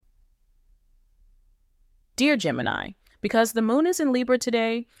Dear Gemini, because the moon is in Libra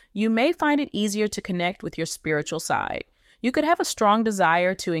today, you may find it easier to connect with your spiritual side. You could have a strong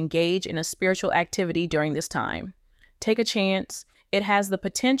desire to engage in a spiritual activity during this time. Take a chance. It has the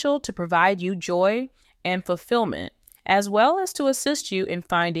potential to provide you joy and fulfillment, as well as to assist you in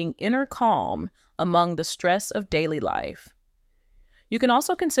finding inner calm among the stress of daily life. You can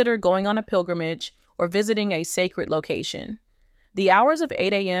also consider going on a pilgrimage or visiting a sacred location. The hours of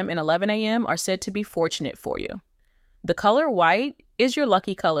 8 a.m. and 11 a.m. are said to be fortunate for you. The color white is your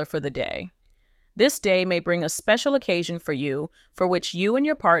lucky color for the day. This day may bring a special occasion for you for which you and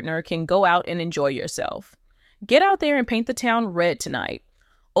your partner can go out and enjoy yourself. Get out there and paint the town red tonight.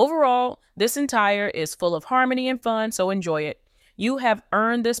 Overall, this entire is full of harmony and fun, so enjoy it. You have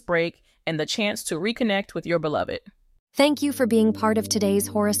earned this break and the chance to reconnect with your beloved. Thank you for being part of today's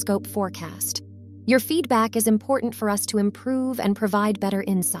horoscope forecast. Your feedback is important for us to improve and provide better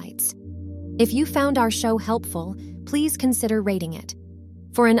insights. If you found our show helpful, please consider rating it.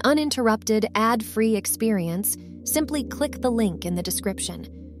 For an uninterrupted, ad-free experience, simply click the link in the description.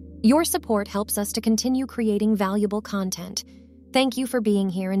 Your support helps us to continue creating valuable content. Thank you for being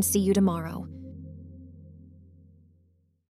here and see you tomorrow.